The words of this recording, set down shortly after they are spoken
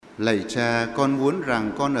Lạy Cha, con muốn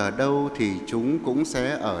rằng con ở đâu thì chúng cũng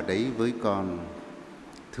sẽ ở đấy với con.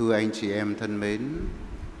 Thưa anh chị em thân mến,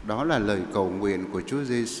 đó là lời cầu nguyện của Chúa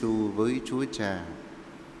Giêsu với Chúa Cha.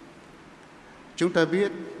 Chúng ta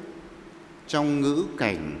biết trong ngữ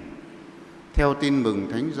cảnh theo Tin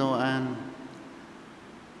mừng Thánh Gioan,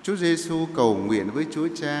 Chúa Giêsu cầu nguyện với Chúa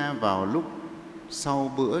Cha vào lúc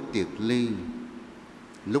sau bữa tiệc ly.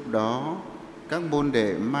 Lúc đó, các môn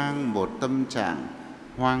đệ mang một tâm trạng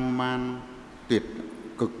hoang mang tuyệt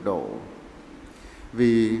cực độ,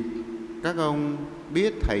 vì các ông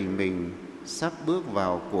biết Thầy mình sắp bước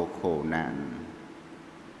vào cuộc khổ nạn.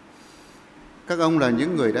 Các ông là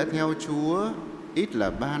những người đã theo Chúa ít là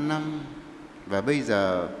 3 năm, và bây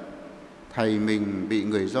giờ Thầy mình bị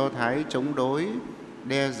người Do Thái chống đối,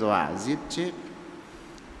 đe dọa giết chết.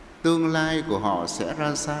 Tương lai của họ sẽ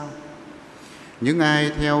ra sao? Những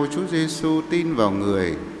ai theo Chúa Giêsu tin vào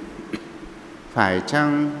Người, phải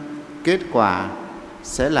chăng kết quả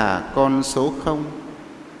sẽ là con số 0?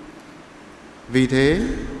 Vì thế,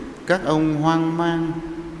 các ông hoang mang,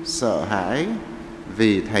 sợ hãi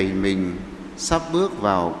vì Thầy mình sắp bước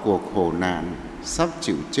vào cuộc khổ nạn, sắp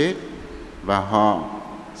chịu chết, và họ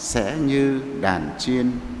sẽ như đàn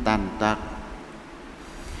chiên tan tác.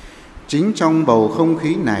 Chính trong bầu không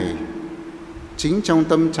khí này, chính trong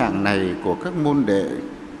tâm trạng này của các môn đệ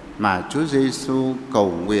mà Chúa Giêsu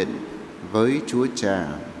cầu nguyện với Chúa Cha.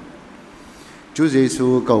 Chúa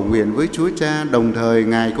Giêsu cầu nguyện với Chúa Cha, đồng thời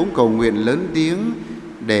Ngài cũng cầu nguyện lớn tiếng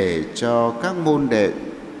để cho các môn đệ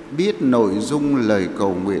biết nội dung lời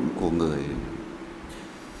cầu nguyện của Người.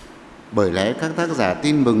 Bởi lẽ các tác giả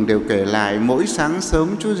Tin mừng đều kể lại mỗi sáng sớm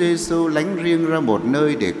Chúa Giêsu lánh riêng ra một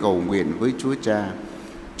nơi để cầu nguyện với Chúa Cha.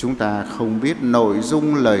 Chúng ta không biết nội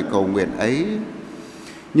dung lời cầu nguyện ấy,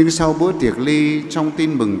 nhưng sau bữa tiệc ly trong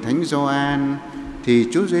Tin mừng Thánh Gioan thì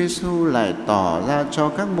Chúa Giêsu lại tỏ ra cho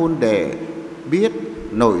các môn đệ biết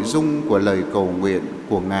nội dung của lời cầu nguyện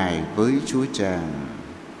của Ngài với Chúa Cha.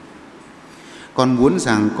 Con muốn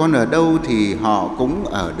rằng con ở đâu thì họ cũng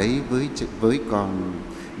ở đấy với con,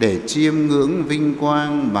 để chiêm ngưỡng vinh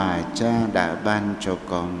quang mà Cha đã ban cho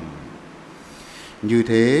con. Như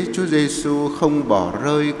thế, Chúa Giêsu không bỏ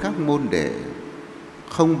rơi các môn đệ,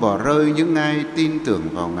 không bỏ rơi những ai tin tưởng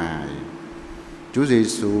vào Ngài. Chúa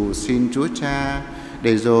Giêsu xin Chúa Cha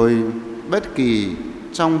để rồi bất kỳ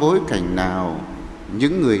trong bối cảnh nào,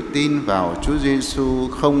 những người tin vào Chúa Giêsu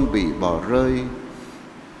không bị bỏ rơi.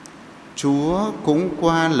 Chúa cũng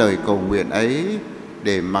qua lời cầu nguyện ấy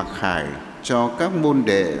để mặc khải cho các môn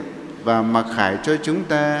đệ và mặc khải cho chúng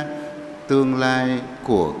ta tương lai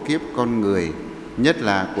của kiếp con người, nhất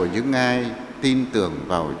là của những ai tin tưởng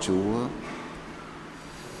vào Chúa.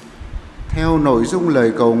 Theo nội dung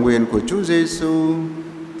lời cầu nguyện của Chúa Giêsu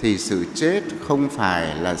thì sự chết không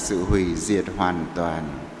phải là sự hủy diệt hoàn toàn,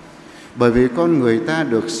 bởi vì con người ta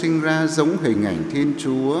được sinh ra giống hình ảnh Thiên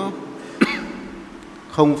Chúa,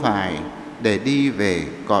 không phải để đi về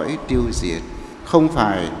cõi tiêu diệt, không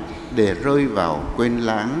phải để rơi vào quên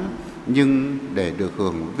lãng, nhưng để được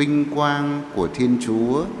hưởng vinh quang của Thiên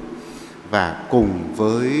Chúa và cùng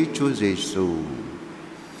với Chúa Giêsu.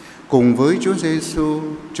 Cùng với Chúa Giêsu,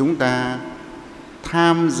 chúng ta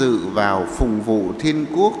tham dự vào phụng vụ Thiên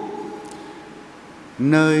Quốc,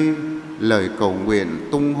 nơi lời cầu nguyện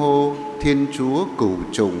tung hô Thiên Chúa cửu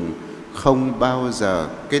trùng không bao giờ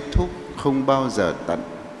kết thúc, không bao giờ tận.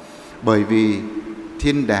 Bởi vì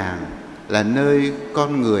thiên đàng là nơi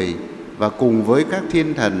con người và cùng với các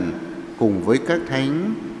thiên thần, cùng với các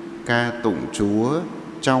thánh ca tụng Chúa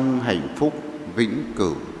trong hạnh phúc vĩnh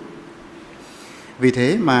cửu. Vì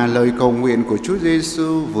thế mà lời cầu nguyện của Chúa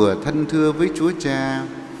Giêsu vừa thân thưa với Chúa Cha,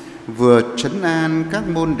 vừa trấn an các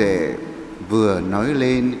môn đệ, vừa nói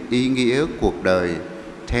lên ý nghĩa cuộc đời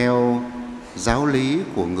theo giáo lý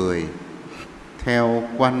của Người, theo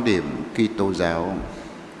quan điểm Kitô giáo.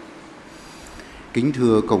 Kính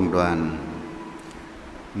thưa cộng đoàn,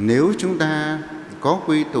 nếu chúng ta có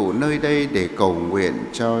quy tụ nơi đây để cầu nguyện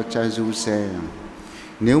cho Cha Giu-se,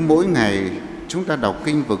 nếu mỗi ngày chúng ta đọc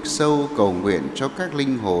kinh vực sâu cầu nguyện cho các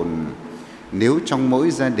linh hồn, nếu trong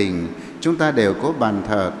mỗi gia đình chúng ta đều có bàn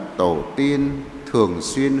thờ tổ tiên thường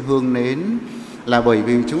xuyên hương nến, là bởi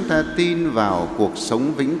vì chúng ta tin vào cuộc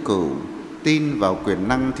sống vĩnh cửu, tin vào quyền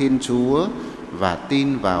năng Thiên Chúa và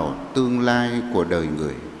tin vào tương lai của đời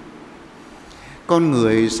người. Con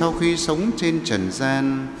người sau khi sống trên trần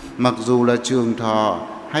gian, mặc dù là trường thọ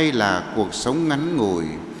hay là cuộc sống ngắn ngủi,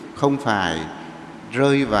 không phải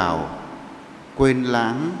rơi vào quên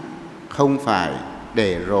lãng, không phải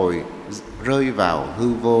để rồi rơi vào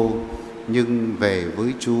hư vô, nhưng về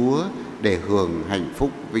với Chúa để hưởng hạnh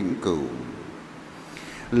phúc vĩnh cửu.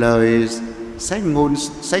 Lời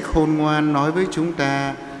sách khôn ngoan nói với chúng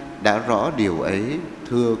ta đã rõ điều ấy.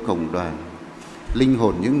 Thưa cộng đoàn, linh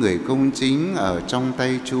hồn những người công chính ở trong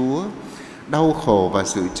tay Chúa, đau khổ và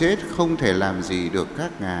sự chết không thể làm gì được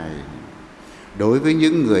các ngài. Đối với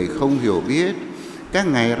những người không hiểu biết, các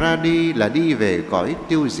ngài ra đi là đi về cõi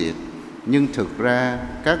tiêu diệt, nhưng thực ra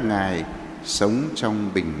các ngài sống trong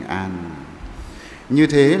bình an. Như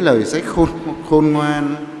thế lời sách khôn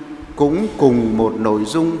ngoan cũng cùng một nội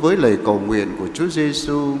dung với lời cầu nguyện của Chúa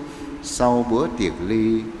Giêsu sau bữa tiệc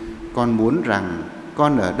ly: con muốn rằng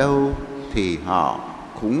con ở đâu thì họ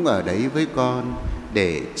cũng ở đấy với con,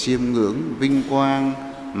 để chiêm ngưỡng vinh quang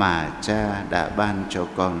mà Cha đã ban cho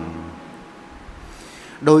con.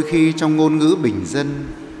 Đôi khi trong ngôn ngữ bình dân,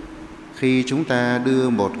 khi chúng ta đưa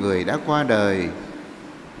một người đã qua đời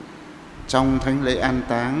trong thánh lễ an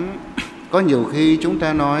táng, có nhiều khi chúng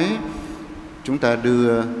ta nói chúng ta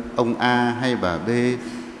đưa ông A hay bà B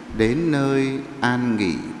đến nơi an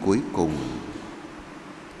nghỉ cuối cùng.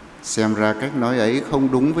 Xem ra cách nói ấy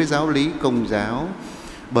không đúng với giáo lý Công giáo,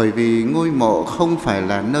 bởi vì ngôi mộ không phải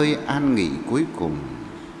là nơi an nghỉ cuối cùng.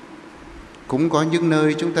 Cũng có những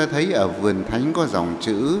nơi chúng ta thấy ở vườn thánh có dòng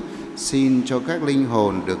chữ: xin cho các linh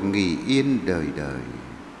hồn được nghỉ yên đời đời.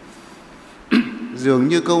 Dường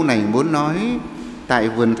như câu này muốn nói tại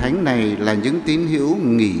vườn thánh này là những tín hữu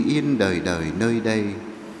nghỉ yên đời đời nơi đây.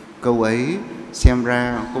 Câu ấy xem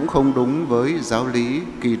ra cũng không đúng với giáo lý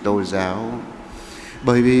Kitô giáo,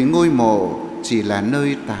 bởi vì ngôi mộ chỉ là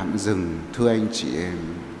nơi tạm dừng. Thưa anh chị em,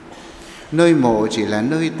 nơi mộ chỉ là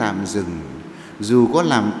nơi tạm dừng. Dù có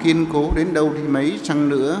làm kiên cố đến đâu đi mấy chăng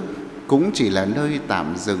nữa, cũng chỉ là nơi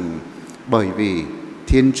tạm dừng, bởi vì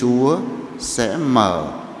Thiên Chúa sẽ mở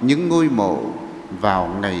những ngôi mộ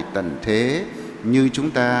vào ngày tận thế, như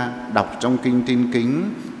chúng ta đọc trong Kinh Tin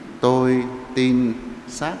Kính: tôi tin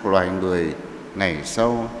xác loài người ngày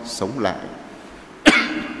sau sống lại.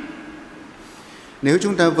 Nếu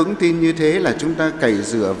chúng ta vững tin như thế là chúng ta cậy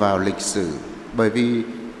dựa vào lịch sử, bởi vì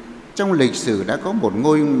trong lịch sử đã có một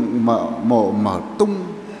ngôi mộ mở tung,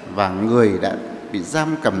 và người đã bị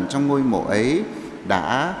giam cầm trong ngôi mộ ấy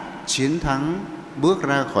đã chiến thắng, bước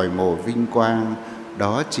ra khỏi mộ vinh quang.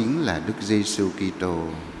 Đó chính là Đức Giêsu Kitô.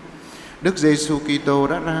 Đức Giêsu Kitô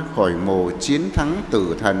đã ra khỏi mộ, chiến thắng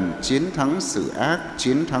tử thần, chiến thắng sự ác,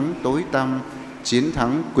 chiến thắng tối tăm, chiến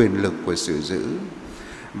thắng quyền lực của sự dữ.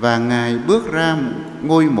 Và Ngài bước ra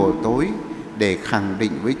ngôi mộ tối để khẳng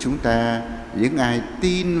định với chúng ta: những ai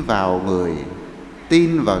tin vào Người,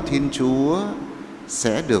 tin vào Thiên Chúa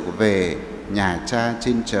sẽ được về nhà Cha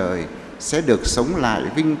trên trời, sẽ được sống lại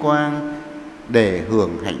vinh quang để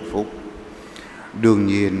hưởng hạnh phúc. Đương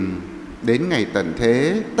nhiên, đến ngày tận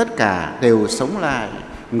thế, tất cả đều sống lại,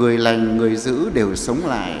 người lành, người dữ đều sống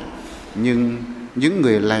lại. Nhưng những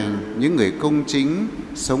người lành, những người công chính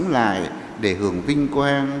sống lại để hưởng vinh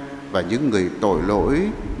quang, và những người tội lỗi,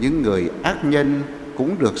 những người ác nhân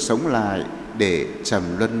cũng được sống lại để trầm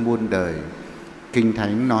luân muôn đời. Kinh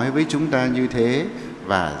Thánh nói với chúng ta như thế,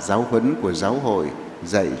 và giáo huấn của giáo hội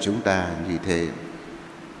dạy chúng ta như thế.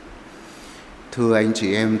 Thưa anh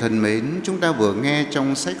chị em thân mến, chúng ta vừa nghe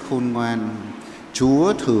trong sách khôn ngoan: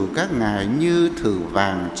 Chúa thử các ngài như thử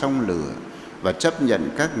vàng trong lửa, và chấp nhận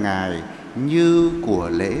các ngài như của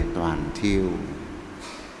lễ toàn thiêu.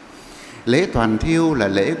 Lễ toàn thiêu là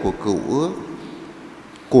lễ của cựu ước.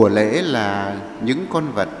 Của lễ là những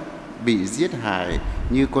con vật bị giết hại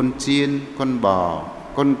như con chiên, con bò,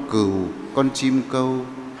 con cừu, con chim câu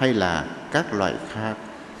hay là các loại khác.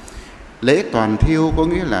 Lễ toàn thiêu có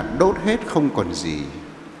nghĩa là đốt hết không còn gì.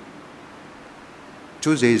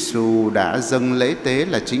 Chúa Giêsu đã dâng lễ tế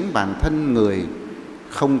là chính bản thân Người,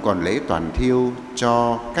 không còn lễ toàn thiêu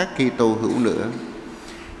cho các Kitô hữu nữa.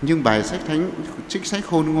 Nhưng bài sách Thánh, trích sách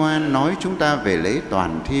khôn ngoan nói chúng ta về lễ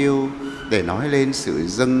toàn thiêu để nói lên sự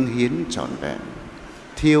dâng hiến trọn vẹn,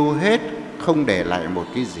 thiêu hết không để lại một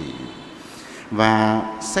cái gì. Và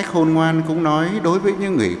sách khôn ngoan cũng nói đối với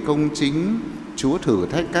những người công chính, Chúa thử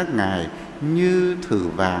thách các ngài như thử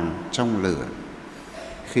vàng trong lửa.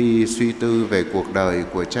 Khi suy tư về cuộc đời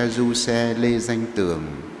của cha Giu-se Lê Danh Tường,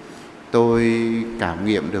 tôi cảm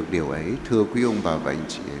nghiệm được điều ấy, thưa quý ông bà và anh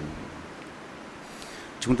chị em.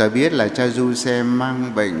 Chúng ta biết là cha Giu-se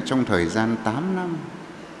mang bệnh trong thời gian 8 năm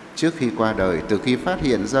trước khi qua đời. Từ khi phát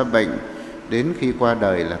hiện ra bệnh đến khi qua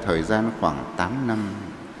đời là thời gian khoảng 8 năm.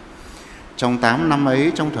 Trong 8 năm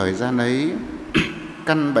ấy, trong thời gian ấy,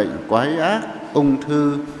 căn bệnh quái ác, ung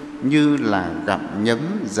thư như là gặm nhấm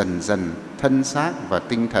dần dần thân xác và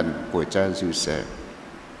tinh thần của cha Giu-se.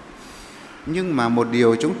 Nhưng mà một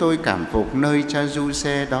điều chúng tôi cảm phục nơi cha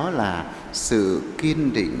Giu-se đó là sự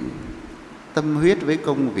kiên định, tâm huyết với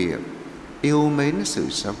công việc, yêu mến sự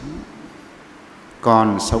sống.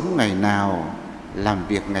 còn sống ngày nào làm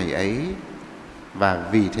việc ngày ấy. Và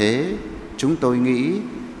vì thế chúng tôi nghĩ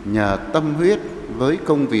nhờ tâm huyết với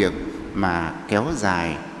công việc mà kéo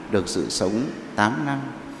dài được sự sống 8 năm.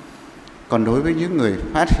 Còn đối với những người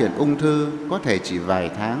phát hiện ung thư có thể chỉ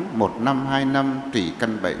vài tháng, 1 năm, 2 năm tùy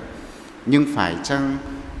căn bệnh. Nhưng phải chăng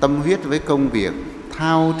tâm huyết với công việc,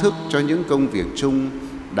 thao thức cho những công việc chung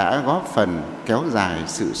đã góp phần kéo dài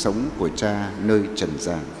sự sống của cha nơi trần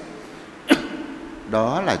gian?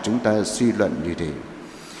 Đó là chúng ta suy luận như thế.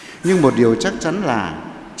 Nhưng một điều chắc chắn là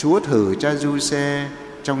Chúa thử cha Giu-se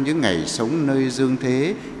trong những ngày sống nơi dương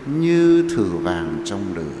thế như thử vàng trong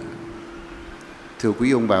lửa. Thưa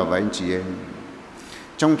quý ông bà và anh chị em,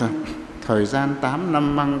 trong thời gian 8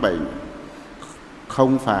 năm mang bệnh,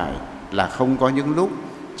 không phải là không có những lúc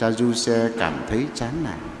cha Giu-se cảm thấy chán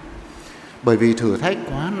nản. Bởi vì thử thách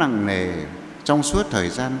quá nặng nề trong suốt thời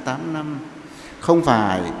gian 8 năm. Không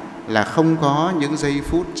phải là không có những giây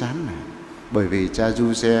phút chán nản. Bởi vì cha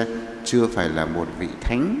Giu-se chưa phải là một vị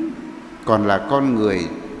thánh, còn là con người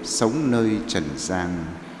sống nơi trần gian.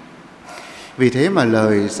 Vì thế mà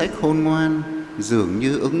lời sách khôn ngoan dường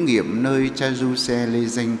như ứng nghiệm nơi cha Giu-se Lê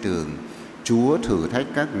Danh Tường. Chúa thử thách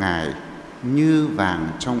các ngài như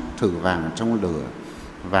thử vàng trong lửa,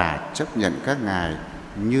 và chấp nhận các ngài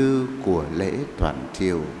như của lễ toàn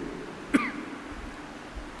thiêu.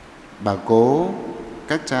 Bà cố,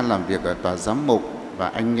 các cha làm việc ở tòa giám mục và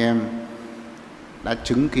anh em đã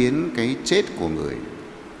chứng kiến cái chết của người.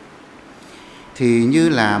 Thì như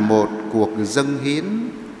là một cuộc dâng hiến,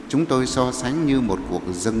 chúng tôi so sánh như một cuộc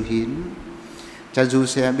dâng hiến. Cha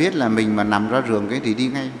Giu-se biết là mình mà nằm ra giường cái thì đi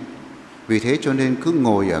ngay. Vì thế cho nên cứ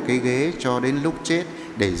ngồi ở cái ghế cho đến lúc chết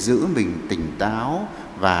để giữ mình tỉnh táo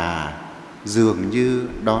và dường như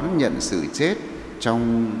đón nhận sự chết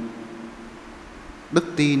trong đức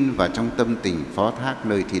tin và trong tâm tình phó thác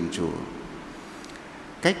nơi Thiên Chúa.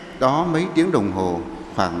 Cách đó mấy tiếng đồng hồ,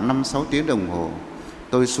 khoảng 5-6 tiếng đồng hồ,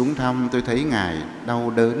 tôi xuống thăm, tôi thấy ngài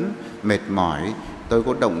đau đớn, mệt mỏi, tôi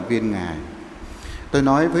có động viên ngài. Tôi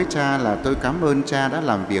nói với cha là tôi cảm ơn cha đã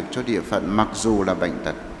làm việc cho địa phận mặc dù là bệnh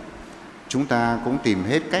tật. Chúng ta cũng tìm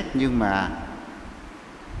hết cách, nhưng mà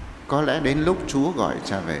có lẽ đến lúc Chúa gọi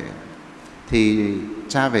cha về thì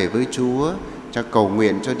cha về với Chúa. Cha cầu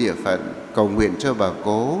nguyện cho địa phận, cầu nguyện cho bà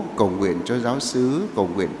cố, cầu nguyện cho giáo xứ, cầu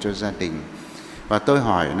nguyện cho gia đình. Và tôi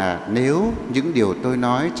hỏi là nếu những điều tôi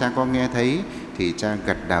nói cha có nghe thấy thì cha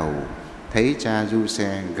gật đầu. Thấy cha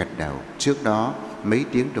Giu-se gật đầu trước đó mấy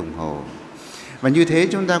tiếng đồng hồ. Và như thế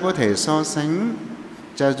chúng ta có thể so sánh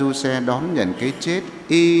cha Giu-se đón nhận cái chết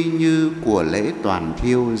y như của lễ toàn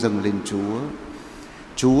thiêu dâng lên Chúa.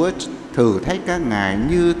 Chúa thử thách các ngài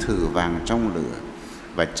như thử vàng trong lửa,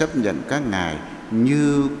 và chấp nhận các ngài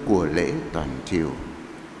như của lễ toàn thiêu.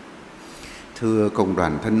 Thưa cộng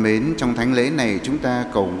đoàn thân mến, trong thánh lễ này chúng ta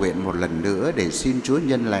cầu nguyện một lần nữa để xin Chúa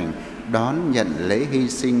nhân lành đón nhận lễ hy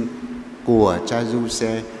sinh của cha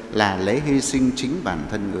Giu-se là lễ hy sinh chính bản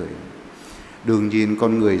thân người. Đừng nhìn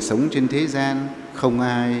con người sống trên thế gian, không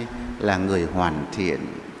ai là người hoàn thiện.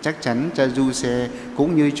 Chắc chắn cha Giu-se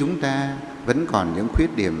cũng như chúng ta vẫn còn những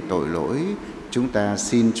khuyết điểm tội lỗi. Chúng ta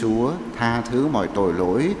xin Chúa tha thứ mọi tội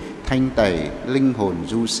lỗi, thanh tẩy linh hồn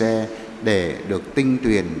Giu-se để được tinh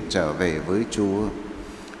tuyền trở về với Chúa.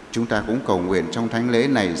 Chúng ta cũng cầu nguyện trong thánh lễ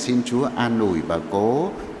này xin Chúa an ủi bà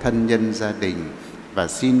cố, thân nhân gia đình, và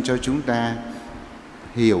xin cho chúng ta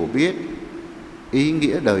hiểu biết ý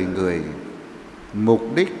nghĩa đời người, mục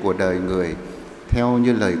đích của đời người theo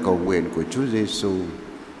như lời cầu nguyện của Chúa Giêsu.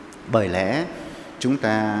 Bởi lẽ chúng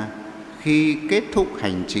ta khi kết thúc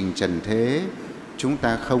hành trình trần thế, chúng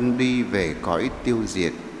ta không đi về cõi tiêu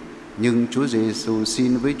diệt. Nhưng Chúa Giêsu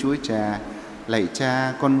xin với Chúa Cha: lạy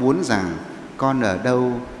Cha, con muốn rằng con ở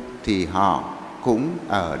đâu thì họ cũng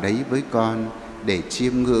ở đấy với con, để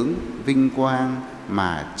chiêm ngưỡng vinh quang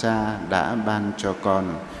mà Cha đã ban cho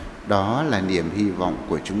con. Đó là niềm hy vọng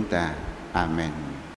của chúng ta. Amen.